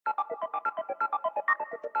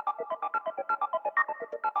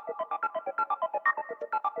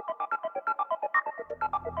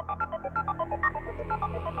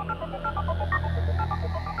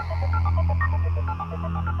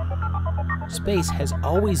space has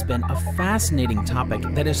always been a fascinating topic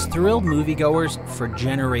that has thrilled moviegoers for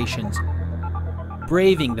generations.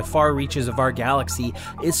 Braving the far reaches of our galaxy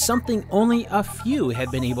is something only a few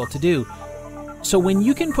have been able to do. So when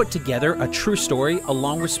you can put together a true story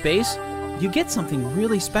along with space, you get something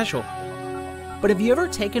really special. But have you ever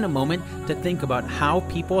taken a moment to think about how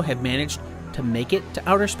people have managed to make it to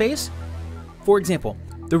outer space? For example,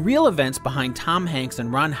 the real events behind Tom Hanks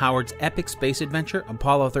and Ron Howard's epic space adventure,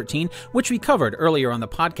 Apollo 13, which we covered earlier on the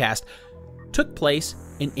podcast, took place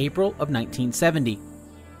in April of 1970.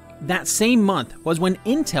 That same month was when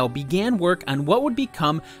Intel began work on what would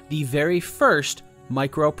become the very first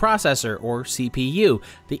microprocessor, or CPU,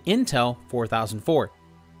 the Intel 4004.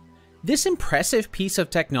 This impressive piece of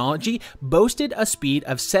technology boasted a speed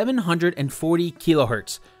of 740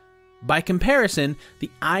 kilohertz. By comparison, the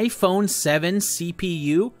iPhone 7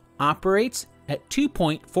 CPU operates at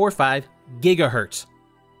 2.45 gigahertz.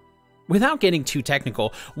 Without getting too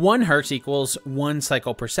technical, 1 hertz equals 1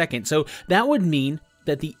 cycle per second, so that would mean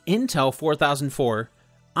that the Intel 4004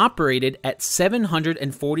 operated at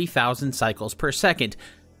 740,000 cycles per second.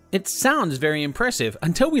 It sounds very impressive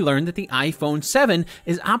until we learn that the iPhone 7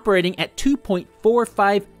 is operating at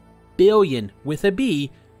 2.45 billion, with a B,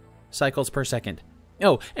 cycles per second.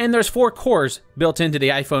 Oh, and there's 4 cores built into the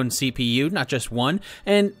iPhone CPU, not just one,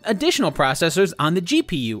 and additional processors on the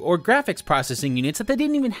GPU, or graphics processing units, that they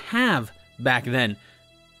didn't even have back then.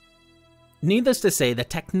 Needless to say, the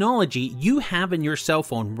technology you have in your cell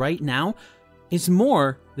phone right now is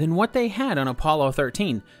more than what they had on Apollo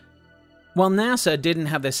 13. While NASA didn't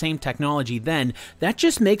have the same technology then, that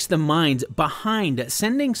just makes the minds behind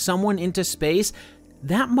sending someone into space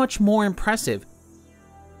that much more impressive.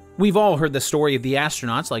 We've all heard the story of the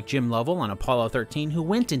astronauts like Jim Lovell on Apollo 13 who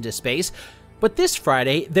went into space, but this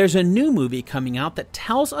Friday there's a new movie coming out that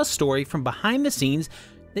tells a story from behind the scenes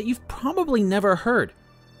that you've probably never heard.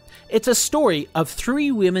 It's a story of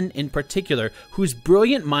 3 women in particular whose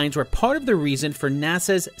brilliant minds were part of the reason for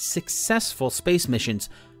NASA's successful space missions.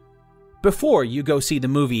 Before you go see the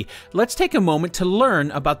movie, let's take a moment to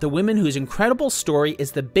learn about the women whose incredible story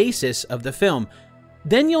is the basis of the film.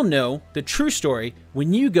 Then you'll know the true story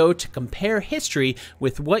when you go to compare history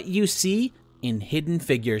with what you see in Hidden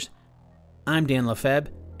Figures. I'm Dan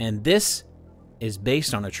Lefebvre, and this is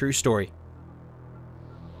based on a true story.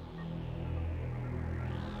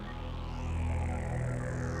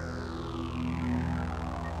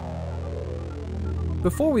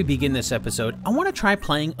 Before we begin this episode, I want to try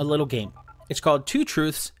playing a little game. It's called 2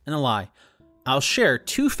 Truths and a Lie. I'll share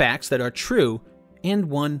 2 facts that are true and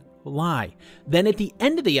 1 lie. Then at the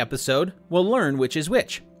end of the episode, we'll learn which is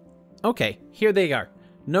which. Okay, here they are.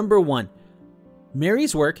 Number 1.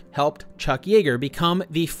 Mary's work helped Chuck Yeager become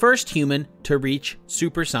the first human to reach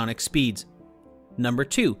supersonic speeds. Number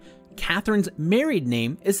 2. Catherine's married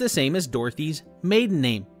name is the same as Dorothy's maiden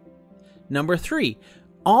name. Number 3.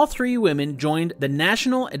 All 3 women joined the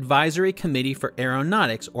National Advisory Committee for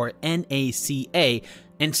Aeronautics, or NACA,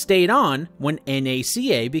 and stayed on when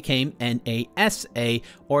NACA became NASA,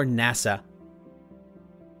 or NASA.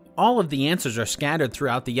 All of the answers are scattered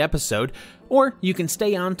throughout the episode, or you can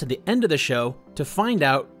stay on to the end of the show to find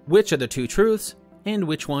out which are the 2 truths and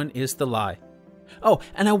which one is the lie. Oh,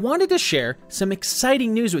 and I wanted to share some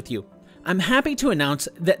exciting news with you. I'm happy to announce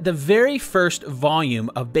that the very first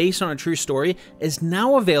volume of Based on a True Story is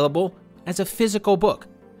now available as a physical book.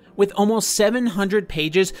 With almost 700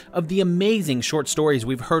 pages of the amazing short stories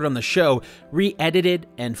we've heard on the show, re-edited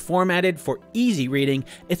and formatted for easy reading,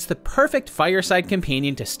 it's the perfect fireside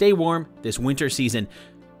companion to stay warm this winter season.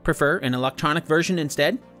 Prefer an electronic version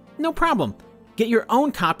instead? No problem. Get your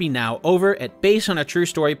own copy now over at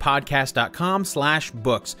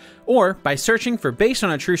basedonatruestorypodcast.com/books or by searching for Based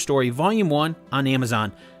on a True Story Volume 1 on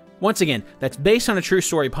Amazon. Once again, that's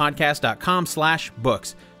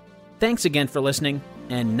basedonatruestorypodcast.com/books. Thanks again for listening,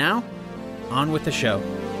 and now, on with the show.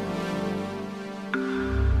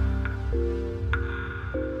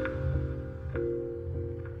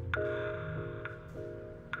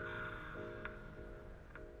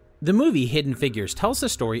 The movie Hidden Figures tells the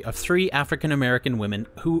story of 3 African-American women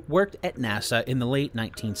who worked at NASA in the late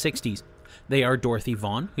 1960s. They are Dorothy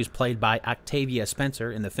Vaughan, who's played by Octavia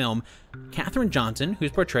Spencer in the film, Katherine Johnson,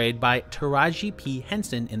 who's portrayed by Taraji P.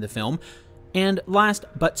 Henson in the film, and last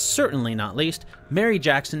but certainly not least, Mary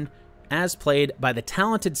Jackson, as played by the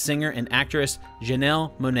talented singer and actress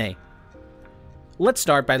Janelle Monáe. Let's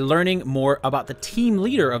start by learning more about the team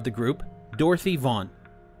leader of the group, Dorothy Vaughan.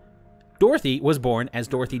 Dorothy was born as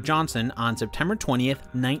Dorothy Johnson on September 20th,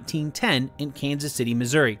 1910 in Kansas City,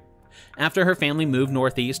 Missouri. After her family moved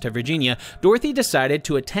northeast to Virginia, Dorothy decided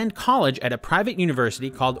to attend college at a private university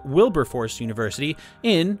called Wilberforce University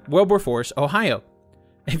in Wilberforce, Ohio.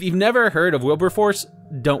 If you've never heard of Wilberforce,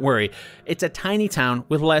 don't worry. It's a tiny town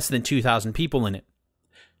with less than 2,000 people in it.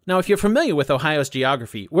 Now, if you're familiar with Ohio's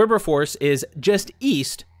geography, Wilberforce is just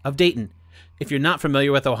east of Dayton. If you're not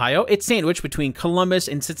familiar with Ohio, it's sandwiched between Columbus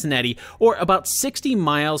and Cincinnati, or about 60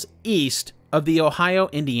 miles east of the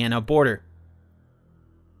Ohio-Indiana border.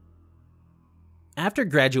 After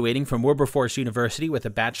graduating from Wilberforce University with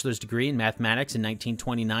a bachelor's degree in mathematics in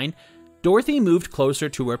 1929, Dorothy moved closer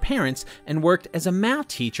to her parents and worked as a math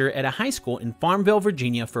teacher at a high school in Farmville,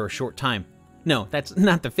 Virginia for a short time. No, that's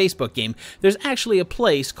not the Facebook game. There's actually a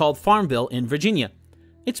place called Farmville in Virginia.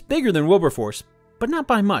 It's bigger than Wilberforce, but not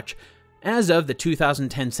by much. As of the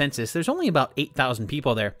 2010 census, there's only about 8,000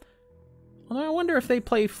 people there. Although I wonder if they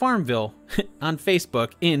play Farmville on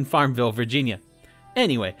Facebook in Farmville, Virginia.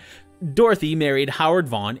 Anyway, Dorothy married Howard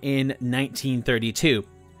Vaughn in 1932.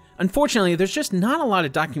 Unfortunately, there's just not a lot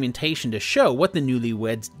of documentation to show what the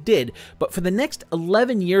newlyweds did, but for the next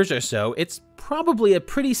 11 years or so, it's probably a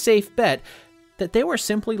pretty safe bet that they were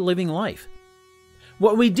simply living life.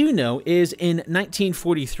 What we do know is in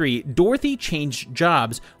 1943, Dorothy changed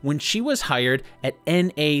jobs when she was hired at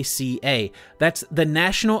NACA. That's the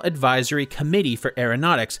National Advisory Committee for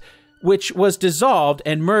Aeronautics, which was dissolved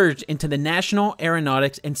and merged into the National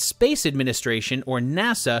Aeronautics and Space Administration, or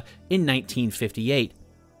NASA, in 1958.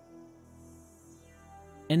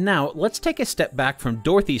 And now, let's take a step back from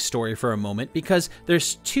Dorothy's story for a moment, because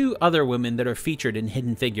there's two other women that are featured in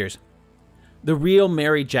Hidden Figures. The real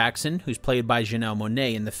Mary Jackson, who's played by Janelle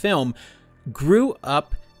Monáe in the film, grew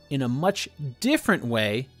up in a much different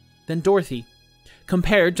way than Dorothy.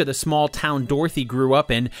 Compared to the small town Dorothy grew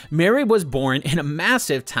up in, Mary was born in a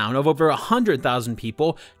massive town of over 100,000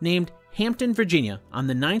 people named Hampton, Virginia, on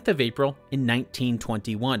the 9th of April in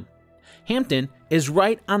 1921. Hampton is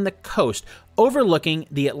right on the coast, overlooking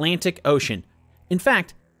the Atlantic Ocean. In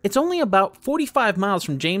fact, it's only about 45 miles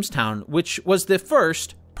from Jamestown, which was the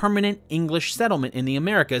first permanent English settlement in the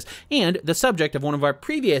Americas, and the subject of one of our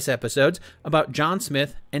previous episodes about John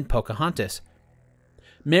Smith and Pocahontas.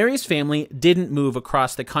 Mary's family didn't move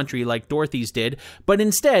across the country like Dorothy's did, but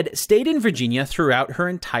instead stayed in Virginia throughout her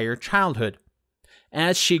entire childhood.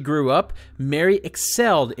 As she grew up, Mary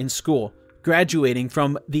excelled in school, graduating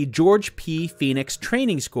from the George P. Phoenix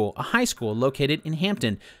Training School, a high school located in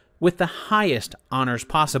Hampton, with the highest honors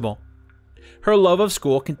possible. Her love of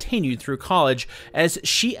school continued through college as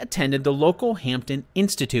she attended the local Hampton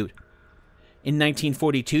Institute. In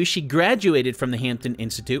 1942, she graduated from the Hampton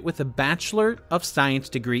Institute with a Bachelor of Science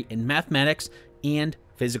degree in mathematics and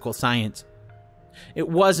physical science. It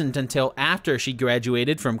wasn't until after she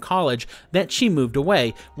graduated from college that she moved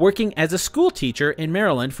away, working as a school teacher in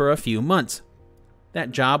Maryland for a few months.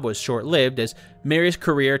 That job was short-lived, as Mary's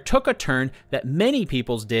career took a turn that many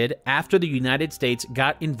people's did after the United States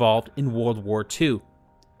got involved in World War II.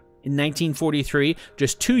 In 1943,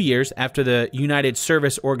 just 2 years after the United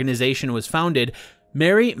Service Organization was founded,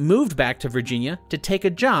 Mary moved back to Virginia to take a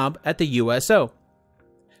job at the USO.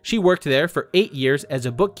 She worked there for 8 years as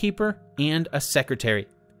a bookkeeper and a secretary.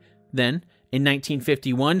 Then, in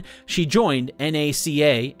 1951, she joined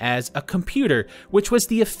NACA as a computer, which was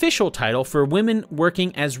the official title for women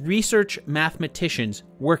working as research mathematicians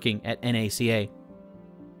working at NACA.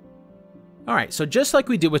 Alright, so just like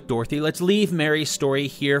we did with Dorothy, let's leave Mary's story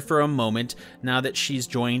here for a moment now that she's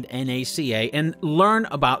joined NACA and learn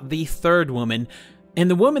about the third woman, and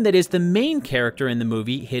the woman that is the main character in the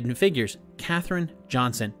movie Hidden Figures, Katherine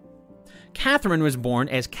Johnson. Katherine was born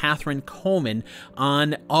as Katherine Coleman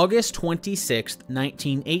on August 26,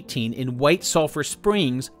 1918 in White Sulphur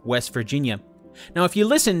Springs, West Virginia. Now, if you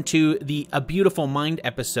listen to the A Beautiful Mind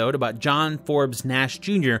episode about John Forbes Nash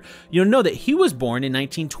Jr., you'll know that he was born in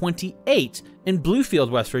 1928 in Bluefield,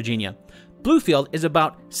 West Virginia. Bluefield is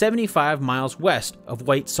about 75 miles west of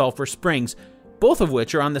White Sulphur Springs, both of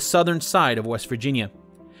which are on the southern side of West Virginia.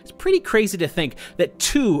 It's pretty crazy to think that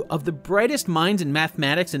two of the brightest minds in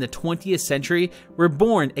mathematics in the 20th century were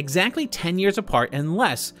born exactly 10 years apart and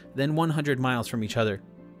less than 100 miles from each other.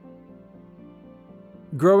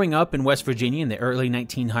 Growing up in West Virginia in the early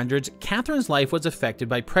 1900s, Katherine's life was affected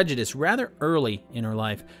by prejudice rather early in her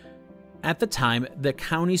life. At the time, the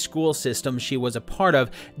county school system she was a part of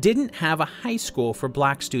didn't have a high school for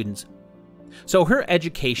black students. So her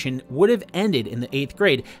education would have ended in the 8th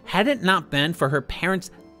grade had it not been for her parents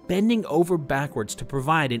bending over backwards to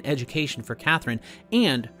provide an education for Katherine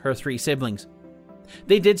and her 3 siblings.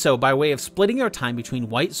 They did so by way of splitting their time between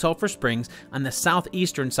White Sulphur Springs on the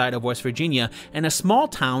southeastern side of West Virginia and a small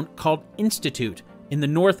town called Institute, in the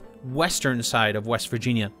northwestern side of West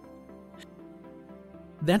Virginia.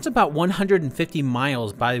 That's about 150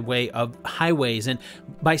 miles by way of highways, and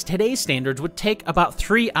by today's standards would take about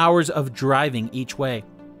 3 hours of driving each way.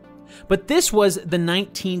 But this was the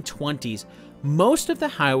 1920s. Most of the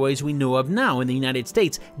highways we know of now in the United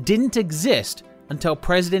States didn't exist until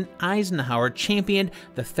President Eisenhower championed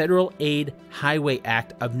the Federal Aid Highway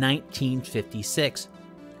Act of 1956.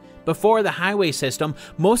 Before the highway system,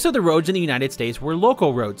 most of the roads in the United States were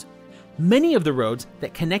local roads. Many of the roads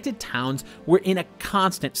that connected towns were in a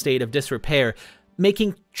constant state of disrepair,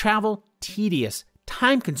 making travel tedious,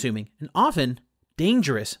 time-consuming, and often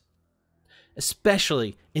dangerous.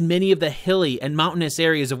 Especially in many of the hilly and mountainous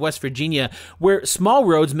areas of West Virginia, where small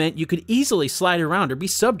roads meant you could easily slide around or be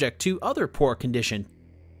subject to other poor condition.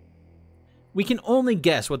 We can only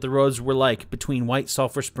guess what the roads were like between White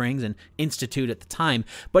Sulphur Springs and Institute at the time,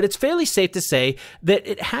 but it's fairly safe to say that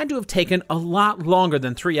it had to have taken a lot longer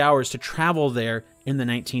than 3 hours to travel there in the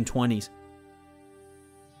 1920s.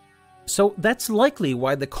 So that's likely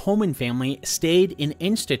why the Coleman family stayed in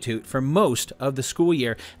Institute for most of the school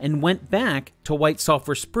year and went back to White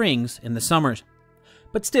Sulphur Springs in the summers.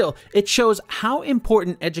 But still, it shows how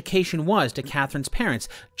important education was to Catherine's parents,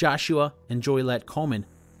 Joshua and Joylette Coleman,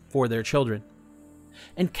 for their children.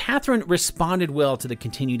 And Catherine responded well to the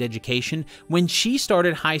continued education when she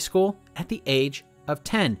started high school at the age of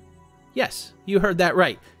 10. Yes, you heard that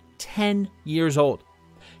right, 10 years old.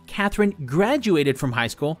 Catherine graduated from high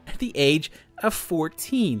school at the age of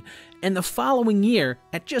 14, and the following year,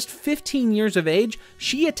 at just 15 years of age,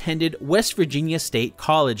 she attended West Virginia State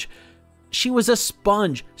College. She was a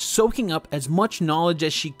sponge, soaking up as much knowledge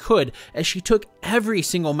as she could as she took every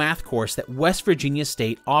single math course that West Virginia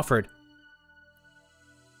State offered.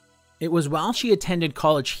 It was while she attended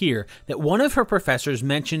college here that one of her professors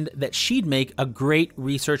mentioned that she'd make a great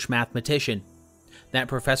research mathematician. That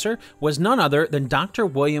professor was none other than Dr.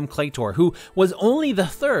 William Claytor, who was only the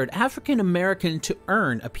third African American to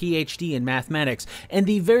earn a PhD in mathematics and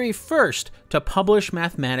the very first to publish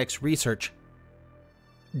mathematics research.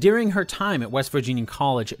 During her time at West Virginia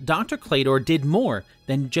College, Dr. Claytor did more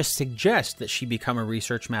than just suggest that she become a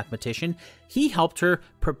research mathematician. He helped her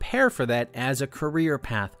prepare for that as a career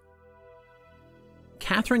path.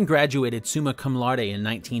 Catherine graduated summa cum laude in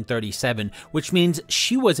 1937, which means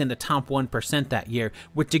she was in the top 1% that year,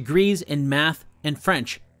 with degrees in math and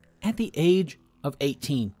French at the age of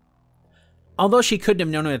 18. Although she couldn't have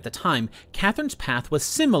known it at the time, Catherine's path was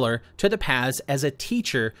similar to the paths as a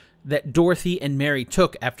teacher that Dorothy and Mary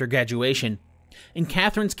took after graduation. In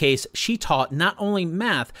Catherine's case, she taught not only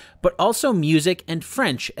math, but also music and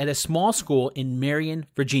French at a small school in Marion,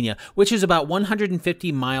 Virginia, which is about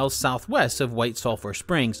 150 miles southwest of White Sulphur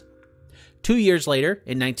Springs. 2 years later,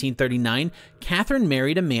 in 1939, Catherine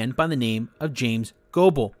married a man by the name of James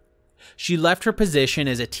Goebel. She left her position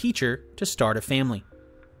as a teacher to start a family.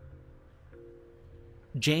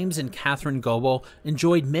 James and Catherine Goebel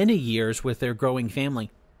enjoyed many years with their growing family.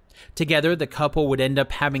 Together, the couple would end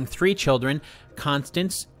up having 3 children,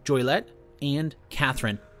 Constance, Joylette, and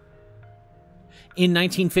Catherine. In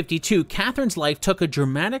 1952, Catherine's life took a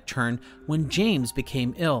dramatic turn when James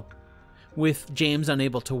became ill. With James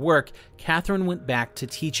unable to work, Catherine went back to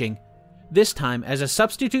teaching, this time as a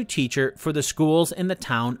substitute teacher for the schools in the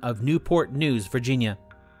town of Newport News, Virginia.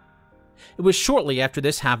 It was shortly after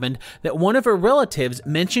this happened that one of her relatives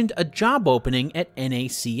mentioned a job opening at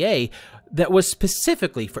NACA that was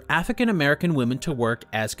specifically for African American women to work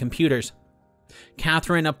as computers.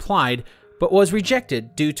 Catherine applied, but was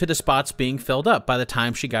rejected due to the spots being filled up by the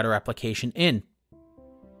time she got her application in.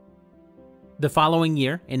 The following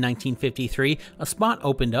year, in 1953, a spot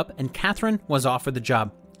opened up and Catherine was offered the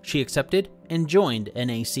job. She accepted and joined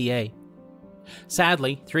NACA.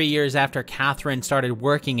 Sadly, 3 years after Catherine started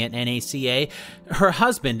working at NACA, her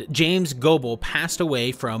husband, James Goebel, passed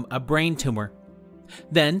away from a brain tumor.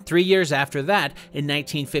 Then, 3 years after that, in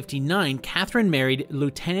 1959, Catherine married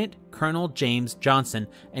Lieutenant Colonel James Johnson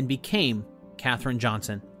and became Catherine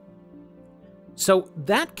Johnson. So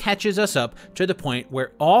that catches us up to the point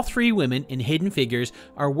where all 3 women in Hidden Figures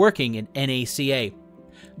are working at NACA.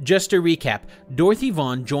 Just to recap, Dorothy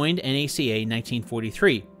Vaughan joined NACA in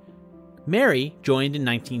 1943. Mary joined in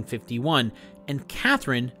 1951, and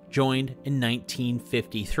Catherine joined in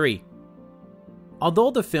 1953.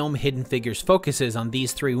 Although the film Hidden Figures focuses on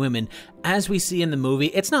these 3 women, as we see in the movie,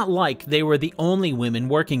 it's not like they were the only women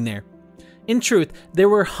working there. In truth, there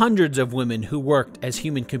were hundreds of women who worked as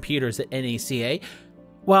human computers at NACA.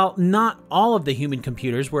 While not all of the human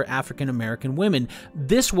computers were African American women,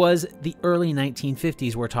 this was the early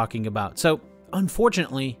 1950s we're talking about, so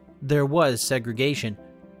unfortunately, there was segregation.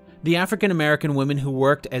 The African American women who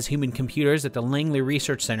worked as human computers at the Langley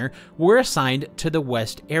Research Center were assigned to the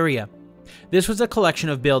West area. This was a collection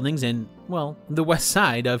of buildings in, well, the west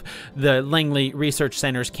side of the Langley Research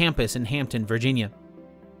Center's campus in Hampton, Virginia.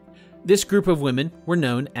 This group of women were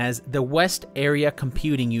known as the West Area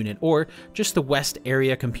Computing Unit, or just the West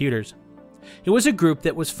Area Computers. It was a group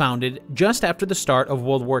that was founded just after the start of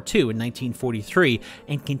World War II in 1943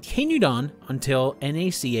 and continued on until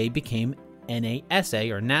NACA became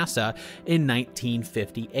NASA or NASA in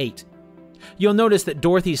 1958. You'll notice that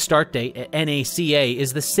Dorothy's start date at NACA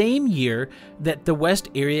is the same year that the West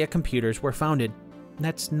Area Computers were founded.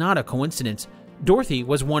 That's not a coincidence. Dorothy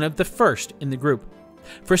was one of the first in the group.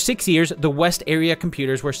 For 6 years, the West Area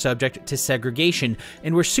Computers were subject to segregation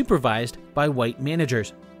and were supervised by white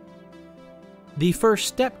managers. The first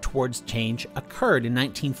step towards change occurred in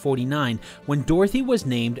 1949 when Dorothy was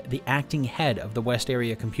named the acting head of the West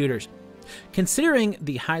Area Computers. Considering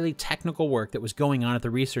the highly technical work that was going on at the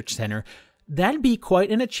research center, that'd be quite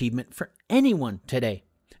an achievement for anyone today.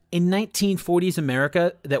 In 1940s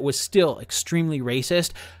America that was still extremely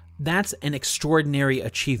racist, that's an extraordinary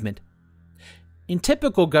achievement. In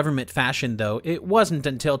typical government fashion, though, it wasn't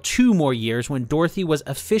until 2 more years when Dorothy was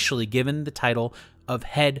officially given the title of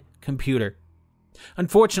head computer.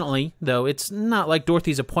 Unfortunately, though, it's not like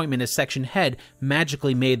Dorothy's appointment as section head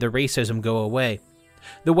magically made the racism go away.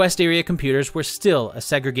 The West Area Computers were still a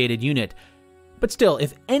segregated unit. But still,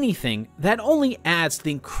 if anything, that only adds to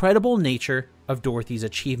the incredible nature of Dorothy's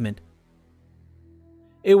achievement.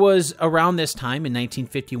 It was around this time, in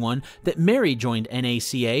 1951, that Mary joined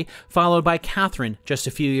NACA, followed by Catherine just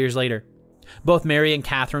a few years later. Both Mary and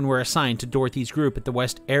Catherine were assigned to Dorothy's group at the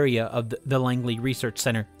West area of the Langley Research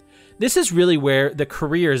Center. This is really where the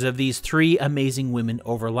careers of these 3 amazing women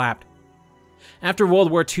overlapped. After World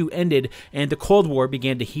War II ended and the Cold War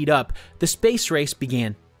began to heat up, the space race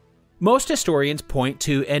began. Most historians point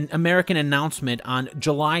to an American announcement on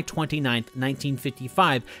July 29,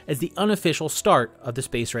 1955, as the unofficial start of the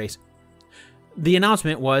space race. The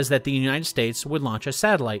announcement was that the United States would launch a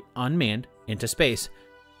satellite, unmanned, into space.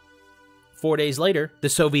 4 days later, the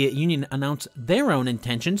Soviet Union announced their own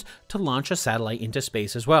intentions to launch a satellite into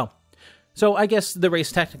space as well. So I guess the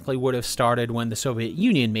race technically would have started when the Soviet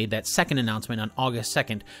Union made that second announcement on August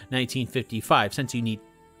 2nd, 1955, since you need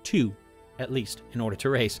 2, at least, in order to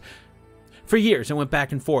race. For years, it went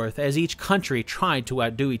back and forth as each country tried to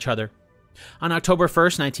outdo each other. On October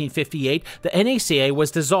 1st, 1958, the NACA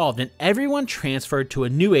was dissolved and everyone transferred to a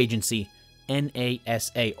new agency,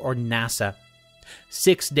 NASA, or NASA.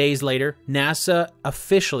 6 days later, NASA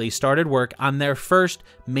officially started work on their first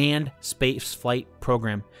manned spaceflight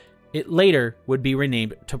program. It later would be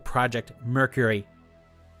renamed to Project Mercury.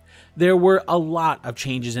 There were a lot of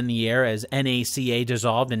changes in the air as NACA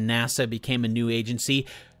dissolved and NASA became a new agency.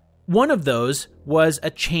 One of those was a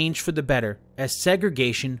change for the better, as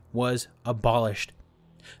segregation was abolished.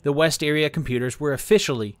 The West Area Computers were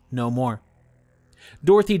officially no more.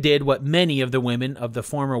 Dorothy did what many of the women of the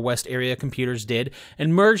former West Area Computers did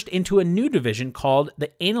and merged into a new division called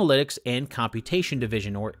the Analytics and Computation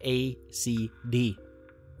Division, or ACD.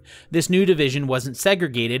 This new division wasn't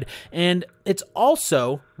segregated, and it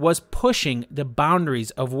also was pushing the boundaries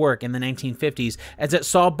of work in the 1950s as it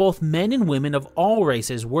saw both men and women of all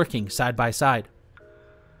races working side by side.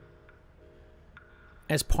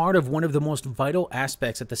 As part of one of the most vital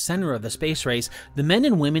aspects at the center of the space race, the men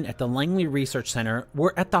and women at the Langley Research Center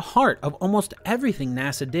were at the heart of almost everything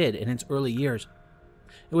NASA did in its early years.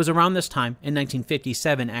 It was around this time, in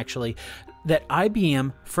 1957 actually, that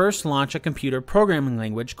IBM first launched a computer programming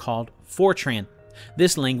language called Fortran.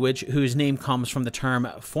 This language, whose name comes from the term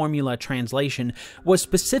formula translation, was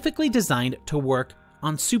specifically designed to work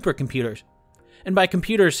on supercomputers. And by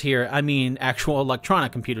computers here, I mean actual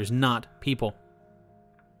electronic computers, not people.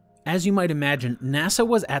 As you might imagine, NASA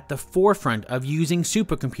was at the forefront of using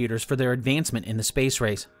supercomputers for their advancement in the space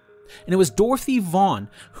race. And it was Dorothy Vaughan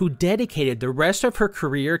who dedicated the rest of her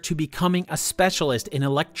career to becoming a specialist in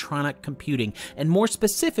electronic computing, and more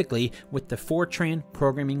specifically with the Fortran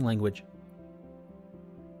programming language.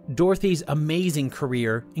 Dorothy's amazing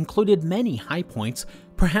career included many high points,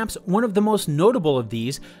 perhaps one of the most notable of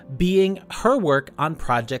these being her work on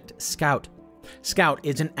Project Scout. SCOUT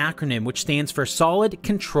is an acronym which stands for Solid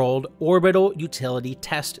Controlled Orbital Utility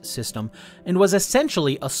Test System, and was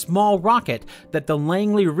essentially a small rocket that the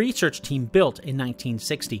Langley research team built in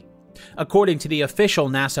 1960. According to the official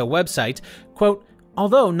NASA website, quote,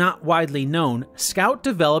 "Although not widely known, SCOUT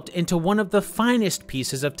developed into one of the finest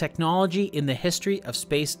pieces of technology in the history of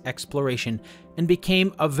space exploration and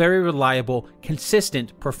became a very reliable,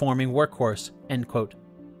 consistent performing workhorse," end quote.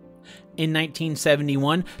 In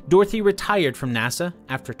 1971, Dorothy retired from NASA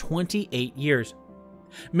after 28 years.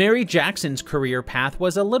 Mary Jackson's career path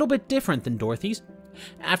was a little bit different than Dorothy's.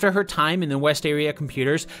 After her time in the West Area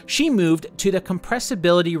Computers, she moved to the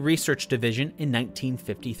Compressibility Research Division in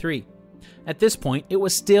 1953. At this point, it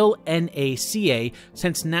was still NACA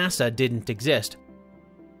since NASA didn't exist.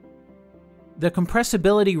 The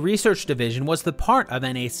Compressibility Research Division was the part of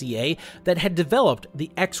NACA that had developed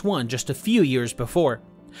the X-1 just a few years before.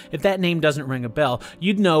 If that name doesn't ring a bell,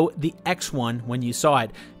 you'd know the X-1 when you saw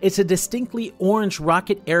it. It's a distinctly orange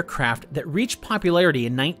rocket aircraft that reached popularity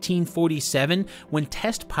in 1947 when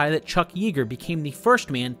test pilot Chuck Yeager became the first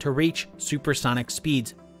man to reach supersonic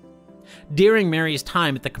speeds. During Mary's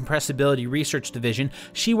time at the Compressibility Research Division,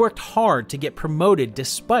 she worked hard to get promoted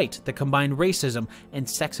despite the combined racism and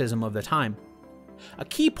sexism of the time. A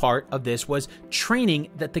key part of this was training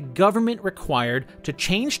that the government required to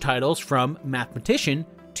change titles from mathematician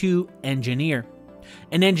to engineer.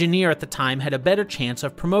 An engineer at the time had a better chance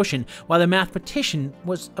of promotion, while the mathematician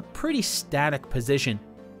was a pretty static position.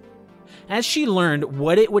 As she learned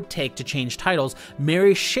what it would take to change titles,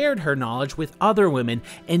 Mary shared her knowledge with other women,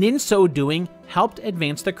 and in so doing, helped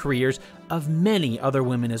advance the careers of many other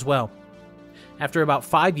women as well. After about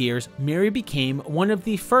 5 years, Mary became one of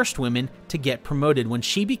the first women to get promoted when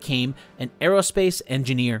she became an aerospace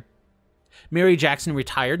engineer. Mary Jackson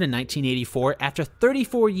retired in 1984 after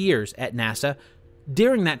 34 years at NASA.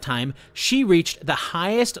 During that time, she reached the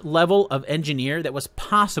highest level of engineer that was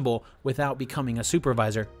possible without becoming a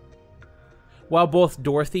supervisor. While both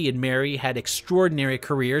Dorothy and Mary had extraordinary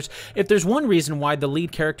careers, if there's one reason why the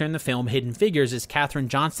lead character in the film Hidden Figures is Katherine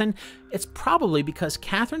Johnson, it's probably because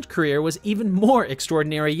Katherine's career was even more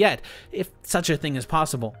extraordinary yet, if such a thing is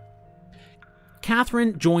possible.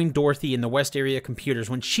 Katherine joined Dorothy in the West Area Computers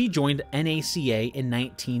when she joined NACA in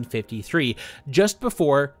 1953, just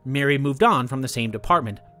before Mary moved on from the same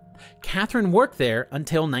department. Katherine worked there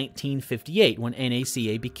until 1958 when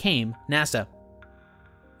NACA became NASA.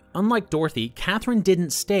 Unlike Dorothy, Katherine didn't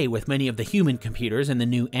stay with many of the human computers in the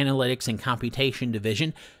new Analytics and Computation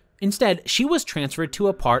Division. Instead, she was transferred to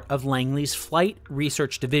a part of Langley's Flight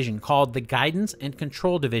Research Division called the Guidance and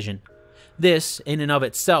Control Division. This, in and of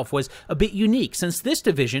itself, was a bit unique since this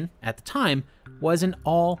division, at the time, was an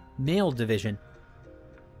all-male division.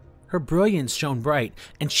 Her brilliance shone bright,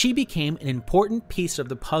 and she became an important piece of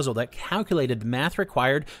the puzzle that calculated the math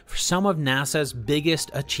required for some of NASA's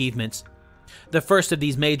biggest achievements. The first of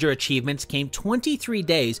these major achievements came 23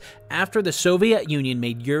 days after the Soviet Union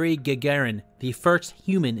made Yuri Gagarin the first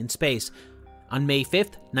human in space. On May 5,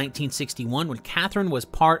 1961, when Katherine was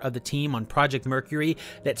part of the team on Project Mercury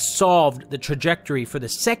that solved the trajectory for the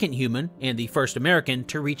second human and the first American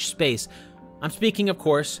to reach space. I'm speaking, of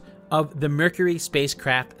course, of the Mercury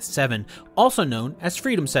Spacecraft 7, also known as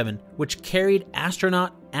Freedom 7, which carried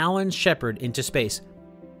astronaut Alan Shepard into space.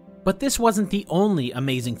 But this wasn't the only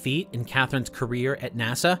amazing feat in Katherine's career at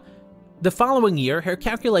NASA. The following year, her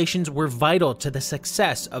calculations were vital to the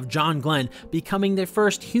success of John Glenn becoming the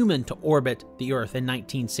first human to orbit the Earth in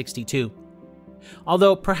 1962.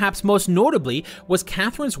 Although perhaps most notably was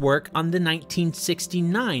Katherine's work on the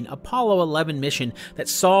 1969 Apollo 11 mission that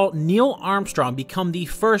saw Neil Armstrong become the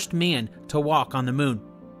first man to walk on the moon.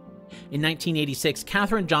 In 1986,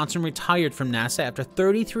 Katherine Johnson retired from NASA after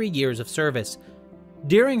 33 years of service.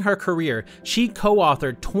 During her career, she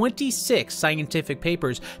co-authored 26 scientific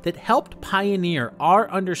papers that helped pioneer our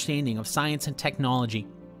understanding of science and technology.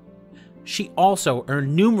 She also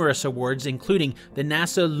earned numerous awards, including the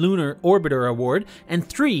NASA Lunar Orbiter Award and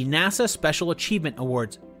 3 NASA Special Achievement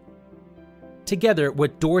Awards. Together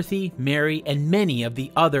with Dorothy, Mary, and many of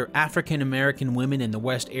the other African American women in the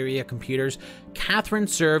West Area Computers, Katherine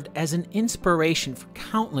served as an inspiration for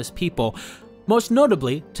countless people, most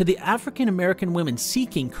notably to the African American women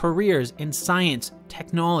seeking careers in science,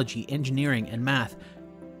 technology, engineering, and math.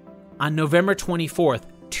 On November 24,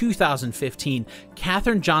 2015,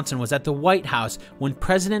 Katherine Johnson was at the White House when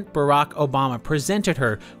President Barack Obama presented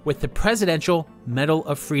her with the Presidential Medal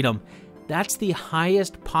of Freedom. That's the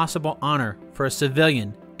highest possible honor for a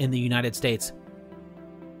civilian in the United States.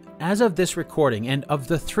 As of this recording, and of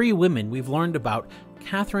the 3 women we've learned about,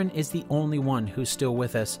 Katherine is the only one who's still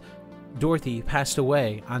with us. Dorothy passed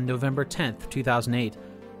away on November 10, 2008.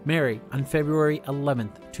 Mary on February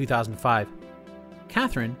 11, 2005.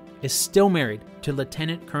 Katherine is still married to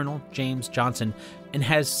Lieutenant Colonel James Johnson and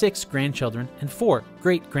has 6 grandchildren and 4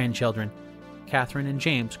 great-grandchildren. Katherine and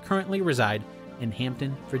James currently reside in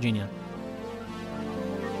Hampton, Virginia.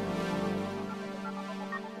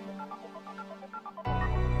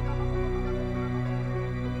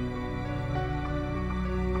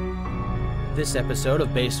 This episode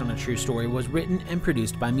of Based on a True Story was written and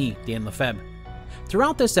produced by me, Dan Lefebvre.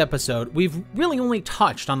 Throughout this episode, we've really only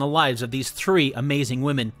touched on the lives of these three amazing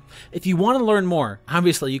women. If you want to learn more,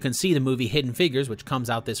 obviously you can see the movie Hidden Figures, which comes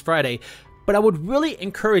out this Friday, but I would really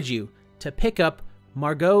encourage you to pick up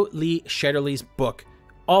Margot Lee Shetterly's book,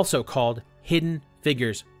 also called Hidden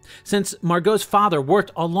Figures. Since Margot's father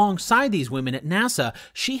worked alongside these women at NASA,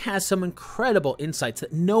 she has some incredible insights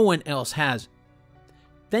that no one else has.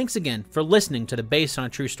 Thanks again for listening to the Based on a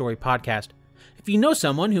True Story podcast. If you know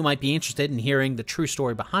someone who might be interested in hearing the true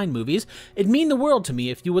story behind movies, it'd mean the world to me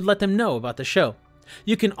if you would let them know about the show.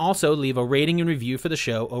 You can also leave a rating and review for the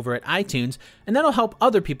show over at iTunes, and that'll help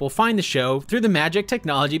other people find the show through the magic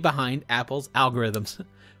technology behind Apple's algorithms.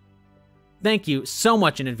 Thank you so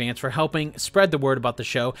much in advance for helping spread the word about the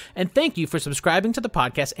show, and thank you for subscribing to the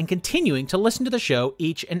podcast and continuing to listen to the show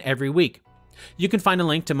each and every week. You can find a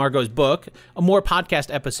link to Margot's book, more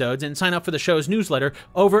podcast episodes, and sign up for the show's newsletter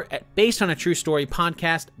over at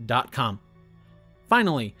basedonatruestorypodcast.com.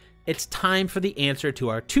 Finally, it's time for the answer to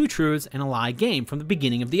our 2 truths and a lie game from the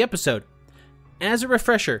beginning of the episode. As a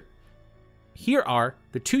refresher, here are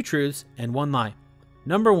the 2 truths and 1 lie.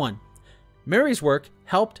 Number 1, Mary's work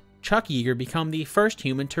helped Chuck Yeager become the first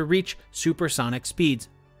human to reach supersonic speeds.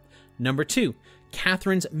 Number 2,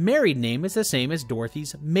 Catherine's married name is the same as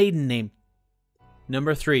Dorothy's maiden name.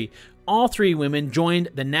 Number 3, all 3 women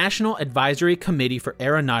joined the National Advisory Committee for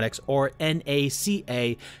Aeronautics, or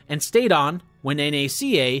NACA, and stayed on when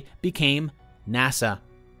NACA became NASA.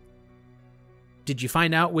 Did you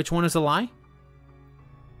find out which one is a lie?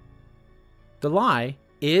 The lie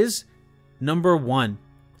is number 1.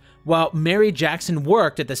 While Mary Jackson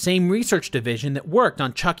worked at the same research division that worked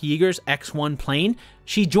on Chuck Yeager's X-1 plane,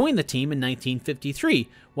 she joined the team in 1953,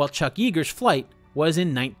 while Chuck Yeager's flight was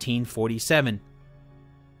in 1947.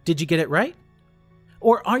 Did you get it right?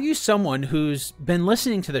 Or are you someone who's been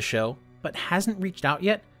listening to the show but hasn't reached out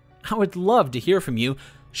yet? I would love to hear from you.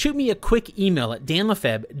 Shoot me a quick email at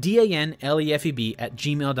danlefebvre, DANLEFEB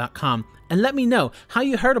 @gmail.com, and let me know how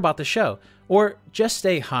you heard about the show, or just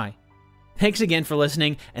say hi. Thanks again for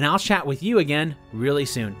listening, and I'll chat with you again really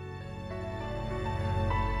soon.